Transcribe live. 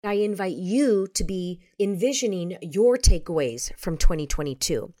I invite you to be envisioning your takeaways from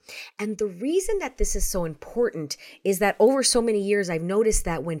 2022. And the reason that this is so important is that over so many years, I've noticed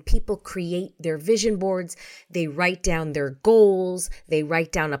that when people create their vision boards, they write down their goals, they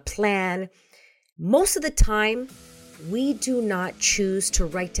write down a plan. Most of the time, we do not choose to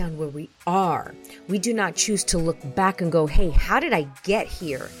write down where we are. We do not choose to look back and go, hey, how did I get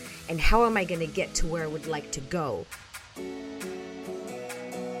here? And how am I going to get to where I would like to go?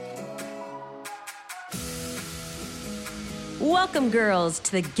 Welcome, girls,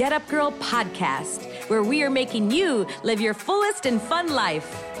 to the Get Up Girl podcast, where we are making you live your fullest and fun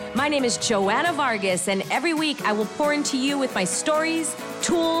life. My name is Joanna Vargas, and every week I will pour into you with my stories,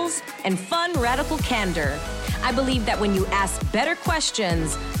 tools, and fun radical candor. I believe that when you ask better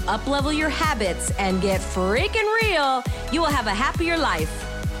questions, up-level your habits, and get freaking real, you will have a happier life.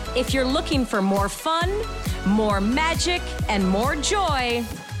 If you're looking for more fun, more magic, and more joy,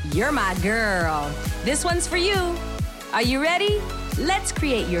 you're my girl. This one's for you. Are you ready? Let's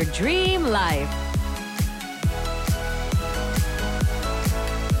create your dream life.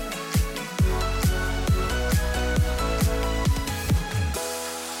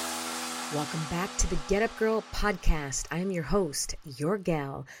 Welcome back to the Get Up Girl podcast. I am your host, your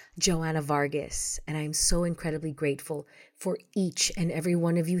gal, Joanna Vargas, and I'm so incredibly grateful for each and every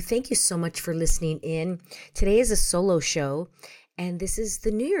one of you. Thank you so much for listening in. Today is a solo show, and this is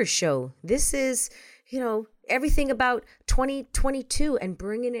the New Year's show. This is, everything about 2022 and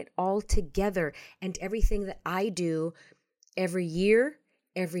bringing it all together, and everything that I do every year,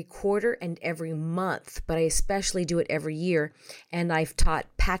 every quarter, and every month, but I especially do it every year. And I've taught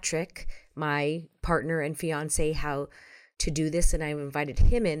Patrick, my partner and fiance, how to do this, and I've invited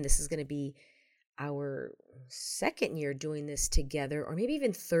him in. This is going to be our second year doing this together, or maybe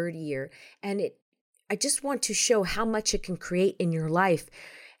even third year. And I just want to show how much it can create in your life,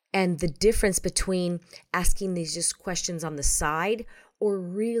 and the difference between asking these just questions on the side or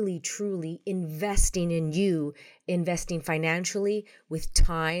really truly investing in you, investing financially with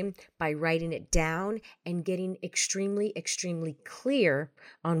time by writing it down and getting extremely, extremely clear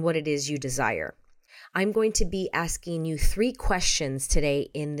on what it is you desire. I'm going to be asking you 3 questions today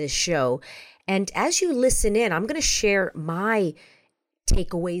in this show. And as you listen in, I'm going to share my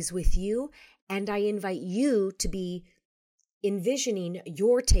takeaways with you, and I invite you to be envisioning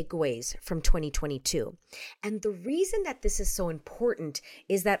your takeaways from 2022. And the reason that this is so important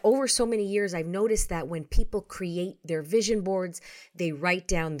is that over so many years, I've noticed that when people create their vision boards, they write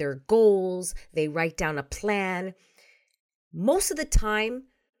down their goals, they write down a plan. Most of the time,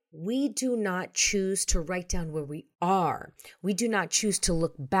 we do not choose to write down where we are. We do not choose to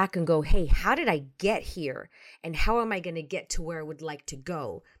look back and go, hey, how did I get here? And how am I going to get to where I would like to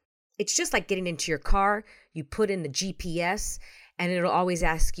go? It's just like getting into your car. You put in the GPS and it'll always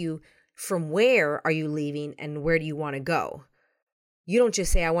ask you, from where are you leaving and where do you want to go? You don't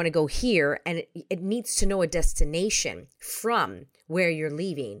just say, I want to go here, and it needs to know a destination from where you're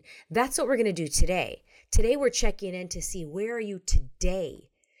leaving. That's what we're going to do today. Today we're checking in to see, where are you today?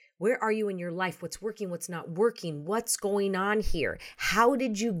 Where are you in your life? What's working? What's not working? What's going on here? How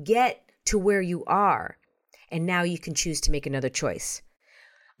did you get to where you are? And now you can choose to make another choice.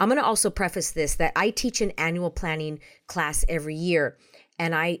 I'm going to also preface this, that I teach an annual planning class every year,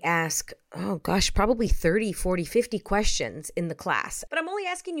 and I ask, probably 30, 40, 50 questions in the class. But I'm only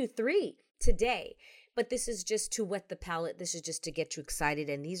asking you 3 today. But this is just to whet the palate. This is just to get you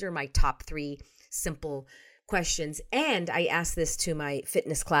excited. And these are my top 3 simple questions. And I asked this to my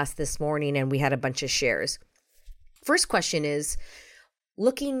fitness class this morning, and we had a bunch of shares. First question is,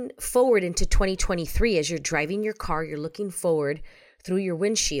 looking forward into 2023, as you're driving your car, you're looking forward through your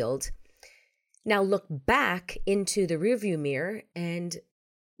windshield. Now look back into the rearview mirror and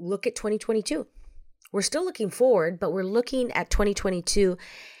look at 2022. We're still looking forward, but we're looking at 2022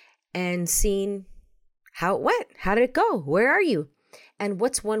 and seeing how it went. How did it go? Where are you? And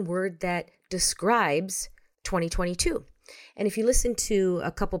what's one word that describes 2022? And if you listen to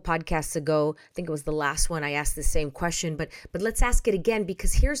a couple podcasts ago, I think it was the last one, I asked the same question, but let's ask it again,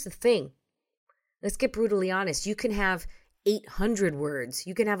 because here's the thing. Let's get brutally honest. You can have 800 words.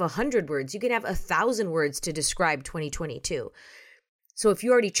 You can have 100 words. You can have 1,000 words to describe 2022. So if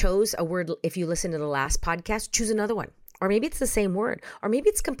you already chose a word, if you listen to the last podcast, choose another one. Or maybe it's the same word, or maybe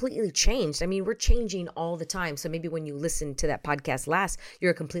it's completely changed. I mean, we're changing all the time. So maybe when you listen to that podcast last,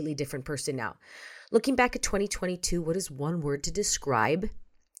 you're a completely different person now. Looking back at 2022, what is one word to describe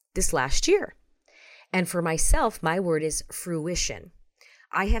this last year? And for myself, my word is fruition.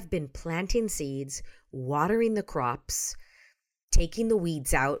 I have been planting seeds, watering the crops, taking the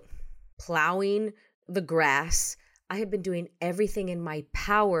weeds out, plowing the grass. I have been doing everything in my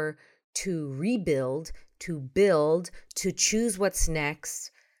power to rebuild, to build, to choose what's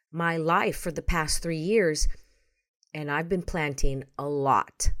next, my life for the past 3 years. And I've been planting a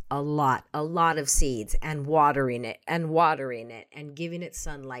lot of seeds and watering it and giving it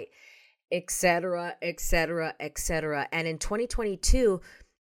sunlight, etc., etc., etc. And in 2022,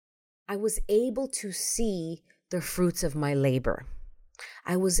 I was able to see the fruits of my labor.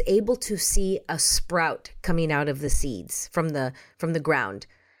 I was able to see a sprout coming out of the seeds from the ground.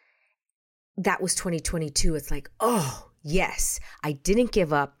 That was 2022. It's like, oh, yes, I didn't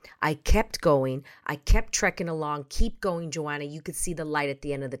give up. I kept going. I kept trekking along. Keep going, Joanna. You could see the light at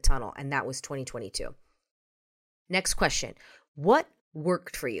the end of the tunnel. And that was 2022. Next question. What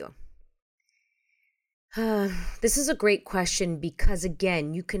worked for you? This is a great question because,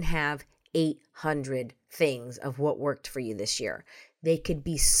 again, you can have 800 things of what worked for you this year. They could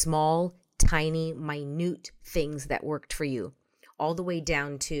be small, tiny, minute things that worked for you, all the way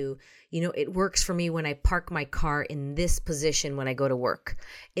down to, it works for me when I park my car in this position when I go to work.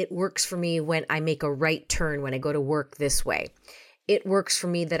 It works for me when I make a right turn when I go to work this way. It works for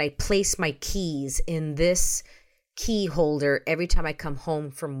me that I place my keys in this key holder every time I come home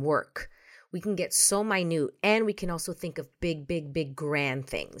from work. We can get so minute, and we can also think of big, big, big, grand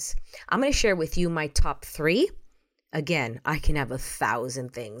things. I'm going to share with you my top 3. Again, I can have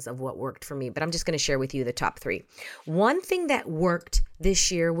 1,000 things of what worked for me, but I'm just going to share with you the top 3. One thing that worked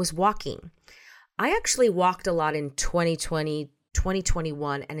this year was walking. I actually walked a lot in 2020,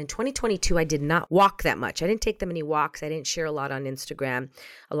 2021, and in 2022, I did not walk that much. I didn't take that many walks. I didn't share a lot on Instagram,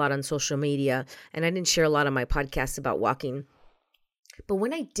 a lot on social media, and I didn't share a lot on my podcasts about walking. But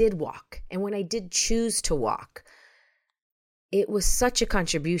when I did walk, and when I did choose to walk, it was such a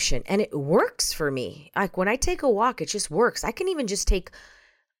contribution, and it works for me. Like when I take a walk, it just works. I can even just take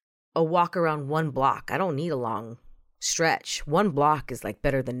a walk around 1 block. I don't need a long stretch. 1 block is like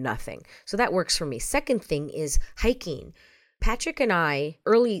better than nothing. So that works for me. Second thing is hiking. Patrick and I,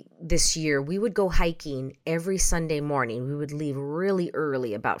 early this year, we would go hiking every Sunday morning. We would leave really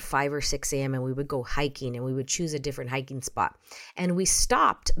early, about 5 or 6 a.m., and we would go hiking, and we would choose a different hiking spot. And we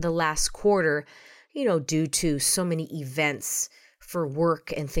stopped the last quarter, due to so many events for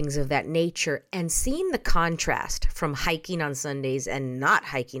work and things of that nature. And seeing the contrast from hiking on Sundays and not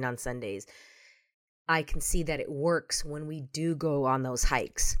hiking on Sundays, I can see that it works when we do go on those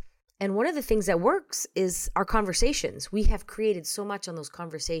hikes. And one of the things that works is our conversations. We have created so much on those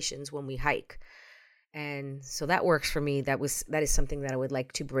conversations when we hike. And so that works for me. That is something that I would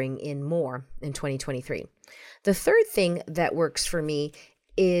like to bring in more in 2023. The third thing that works for me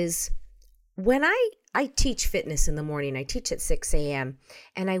is when I teach fitness in the morning. I teach at 6 a.m.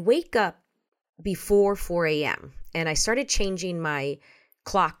 and I wake up before 4 a.m. and I started changing my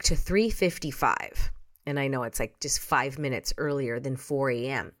clock to 3:55. And I know it's like just 5 minutes earlier than 4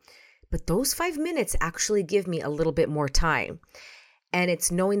 a.m. But those 5 minutes actually give me a little bit more time. And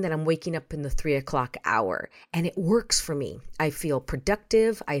it's knowing that I'm waking up in the 3 o'clock hour. And it works for me. I feel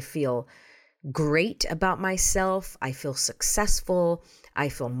productive. I feel great about myself. I feel successful. I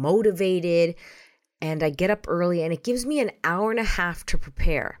feel motivated. And I get up early, and it gives me an hour and a half to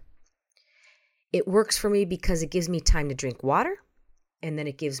prepare. It works for me because it gives me time to drink water. And then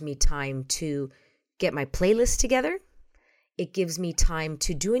it gives me time to get my playlist together. It gives me time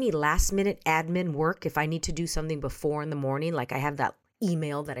to do any last minute admin work if I need to do something before in the morning. Like I have that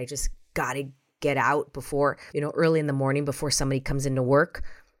email that I just got to get out before, early in the morning before somebody comes into work.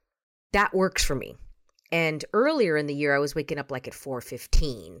 That works for me. And earlier in the year, I was waking up like at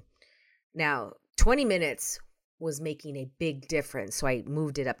 4:15. Now, 20 minutes was making a big difference. So I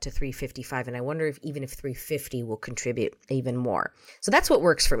moved it up to 3:55. And I wonder if 3:50 will contribute even more. So that's what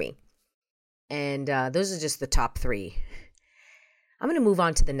works for me. And those are just the top 3. I'm going to move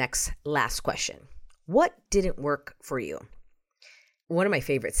on to the last question. What didn't work for you? One of my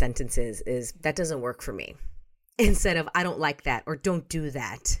favorite sentences is, that doesn't work for me. Instead of, I don't like that, or don't do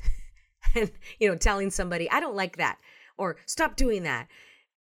that. And, telling somebody, I don't like that, or stop doing that.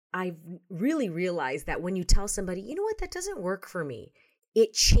 I've really realized that when you tell somebody, you know what, that doesn't work for me,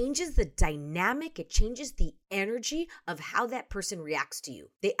 it changes the dynamic. It changes the energy of how that person reacts to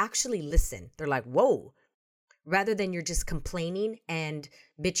you. They actually listen. They're like, whoa. Rather than you're just complaining and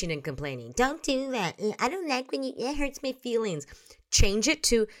bitching and complaining. Don't do that. I don't like when it hurts my feelings. Change it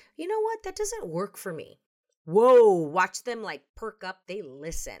to, you know what? That doesn't work for me. Whoa, watch them like perk up. They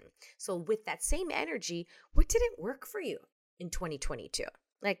listen. So with that same energy, what didn't work for you in 2022?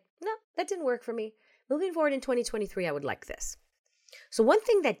 Like, no, that didn't work for me. Moving forward in 2023, I would like this. So one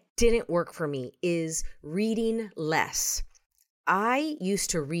thing that didn't work for me is reading less. I used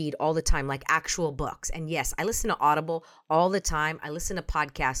to read all the time, like actual books. And yes, I listen to Audible all the time. I listen to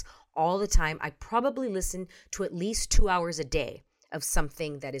podcasts all the time. I probably listen to at least 2 hours a day of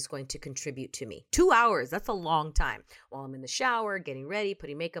something that is going to contribute to me. 2 hours, that's a long time. While I'm in the shower, getting ready,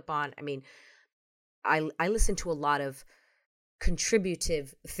 putting makeup on. I mean, I listen to a lot of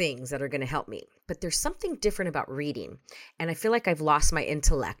contributive things that are going to help me. But there's something different about reading. And I feel like I've lost my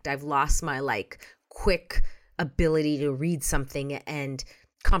intellect. I've lost my quick ability to read something and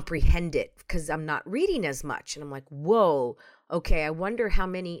comprehend it because I'm not reading as much. And I'm like, whoa, okay, I wonder how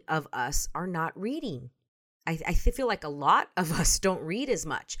many of us are not reading. I feel like a lot of us don't read as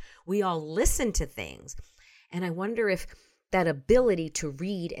much. We all listen to things. And I wonder if that ability to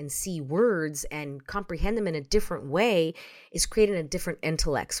read and see words and comprehend them in a different way is creating a different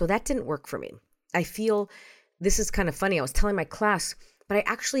intellect. So that didn't work for me. I feel, this is kind of funny. I was telling my class, but I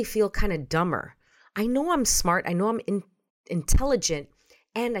actually feel kind of dumber. I know I'm smart. I know I'm intelligent,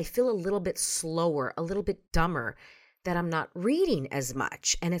 and I feel a little bit slower, a little bit dumber that I'm not reading as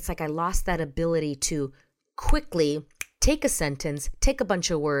much. And it's like I lost that ability to quickly take a sentence, take a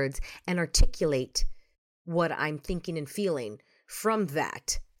bunch of words, and articulate what I'm thinking and feeling from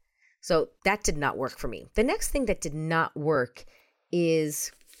that. So that did not work for me. The next thing that did not work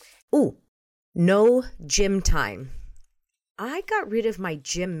is, no gym time. I got rid of my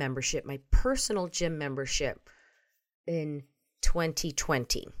gym membership, my personal gym membership in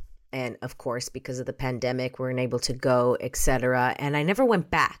 2020. And of course, because of the pandemic, we weren't able to go, etc. And I never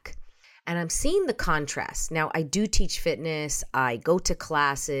went back. And I'm seeing the contrast. Now, I do teach fitness. I go to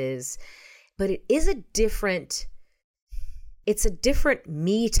classes. But it's a different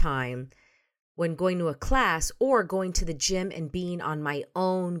me time when going to a class or going to the gym and being on my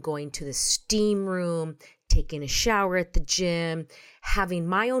own, going to the steam room, taking a shower at the gym, having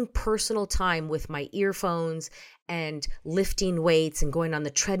my own personal time with my earphones and lifting weights and going on the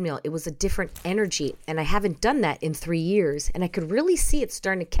treadmill. It was a different energy. And I haven't done that in 3 years. And I could really see it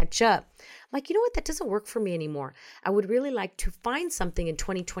starting to catch up. I'm like, you know what? That doesn't work for me anymore. I would really like to find something in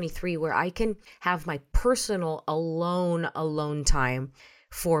 2023 where I can have my personal alone time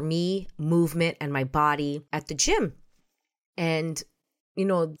for me, movement, and my body at the gym. And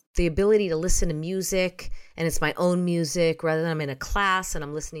the ability to listen to music, and it's my own music rather than I'm in a class and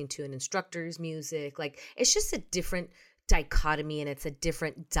I'm listening to an instructor's music. It's just a different dichotomy and it's a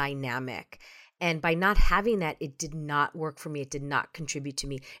different dynamic. And by not having that, it did not work for me. It did not contribute to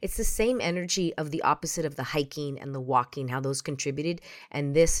me. It's the same energy of the opposite of the hiking and the walking, how those contributed.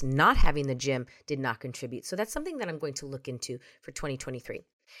 And this not having the gym did not contribute. So that's something that I'm going to look into for 2023.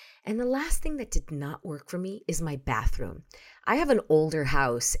 And the last thing that did not work for me is my bathroom. I have an older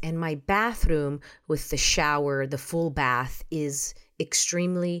house, and my bathroom with the shower, the full bath, is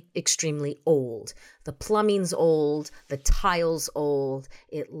extremely, extremely old. The plumbing's old, the tile's old,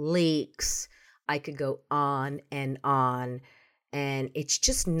 it leaks. I could go on, and it's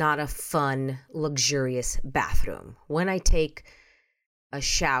just not a fun, luxurious bathroom. When I take a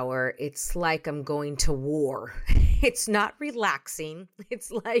shower, it's like I'm going to war. It's not relaxing.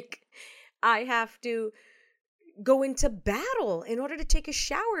 It's like I have to go into battle in order to take a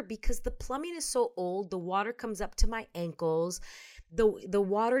shower because the plumbing is so old. The water comes up to my ankles. The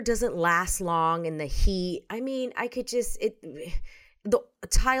water doesn't last long in the heat. I mean, the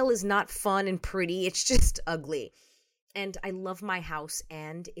tile is not fun and pretty. It's just ugly. And I love my house,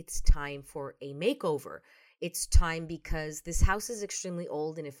 and it's time for a makeover. It's time because this house is extremely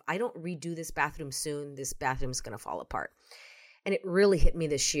old, and if I don't redo this bathroom soon, this bathroom is going to fall apart. And it really hit me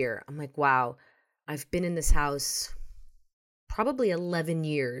this year. I'm like, wow, I've been in this house probably 11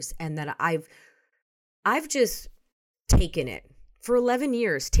 years, and that I've just taken it for 11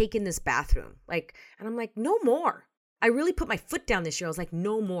 years, taken this bathroom. And I'm like, no more. I really put my foot down this year. I was like,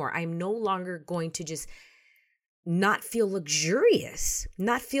 no more. I'm no longer going to just not feel luxurious,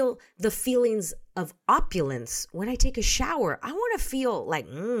 not feel the feelings of opulence when I take a shower. I want to feel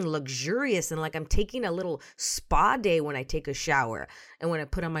luxurious and like I'm taking a little spa day when I take a shower and when I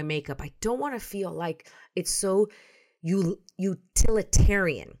put on my makeup. I don't want to feel like it's so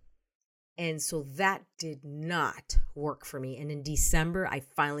utilitarian. And so that did not work for me. And in December, I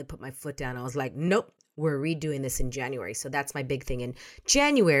finally put my foot down. I was like, nope, we're redoing this in January. So that's my big thing. In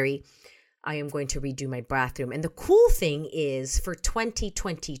January, I am going to redo my bathroom. And the cool thing is for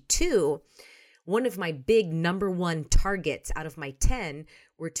 2022, one of my big number one targets out of my 10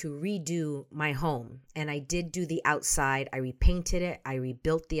 were to redo my home. And I did do the outside. I repainted it. I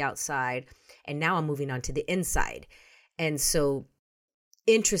rebuilt the outside. And now I'm moving on to the inside. And so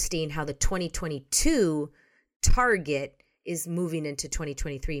interesting how the 2022 target is moving into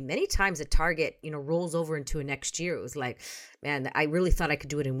 2023. Many times a target, rolls over into a next year. It was like, man, I really thought I could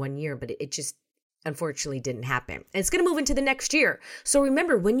do it in 1 year, but it just unfortunately didn't happen. And it's going to move into the next year. So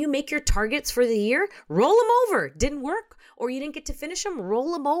remember, when you make your targets for the year, roll them over. Didn't work or you didn't get to finish them,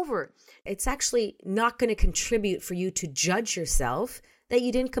 roll them over. It's actually not going to contribute for you to judge yourself that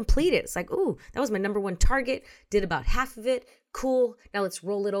you didn't complete it. It's like, ooh, that was my number one target, did about half of it. Cool. Now let's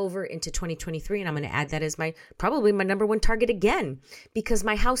roll it over into 2023. And I'm going to add that as probably my number one target again, because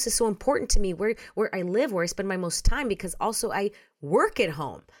my house is so important to me, where I live, where I spend my most time, because also I work at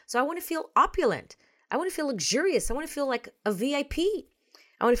home. So I want to feel opulent. I want to feel luxurious. I want to feel like a VIP.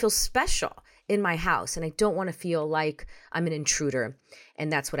 I want to feel special in my house. And I don't want to feel like I'm an intruder.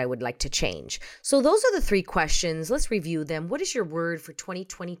 And that's what I would like to change. So those are the 3 questions. Let's review them. What is your word for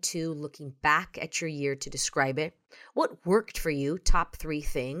 2022, looking back at your year to describe it? What worked for you? Top 3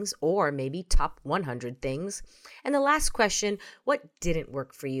 things, or maybe top 100 things. And the last question, what didn't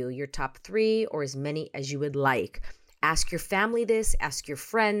work for you? Your top 3 or as many as you would like. Ask your family this, ask your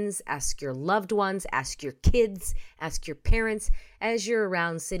friends, ask your loved ones, ask your kids, ask your parents as you're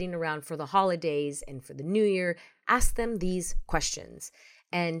around, sitting around for the holidays and for the new year. Ask them these questions.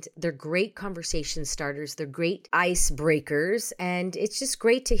 And they're great conversation starters. They're great icebreakers. And it's just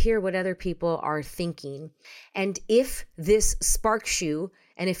great to hear what other people are thinking. And if this sparks you,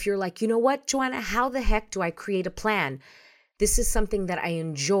 and if you're like, you know what, Joanna, how the heck do I create a plan? This is something that I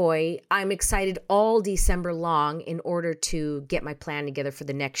enjoy. I'm excited all December long in order to get my plan together for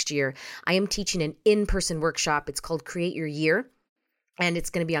the next year. I am teaching an in-person workshop. It's called Create Your Year. And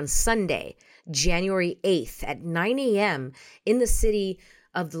it's going to be on Sunday, January 8th at 9 a.m. in the city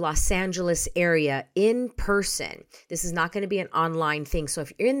of the Los Angeles area in person. This is not going to be an online thing. So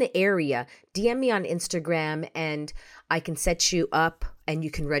if you're in the area, DM me on Instagram and I can set you up and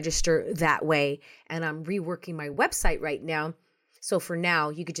you can register that way. And I'm reworking my website right now. So for now,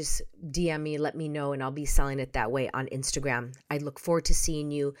 you could just DM me, let me know, and I'll be selling it that way on Instagram. I look forward to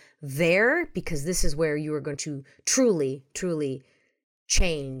seeing you there, because this is where you are going to truly, truly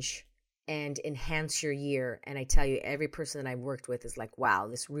change and enhance your year. And I tell you, every person that I've worked with is like, wow,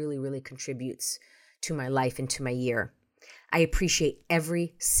 this really, really contributes to my life and to my year. I appreciate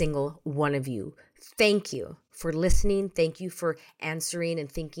every single one of you. Thank you for listening. Thank you for answering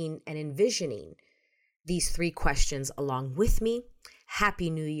and thinking and envisioning these 3 questions along with me. Happy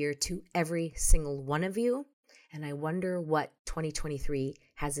New Year to every single one of you. And I wonder what 2023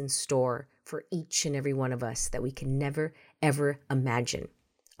 has in store for each and every one of us that we can never, ever imagine.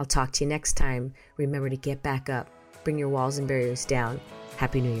 I'll talk to you next time. Remember to get back up. Bring your walls and barriers down.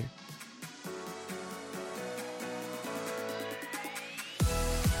 Happy New Year.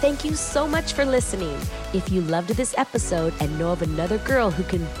 Thank you so much for listening. If you loved this episode and know of another girl who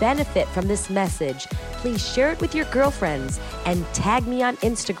can benefit from this message, please share it with your girlfriends and tag me on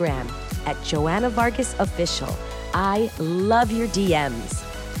Instagram at Joanna Vargas Official. I love your DMs.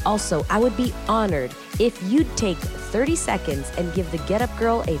 Also, I would be honored if you'd take 30 seconds and give the Get Up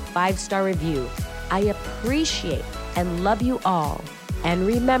Girl a 5-star review. I appreciate and love you all. And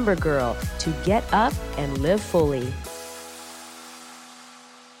remember, girl, to get up and live fully.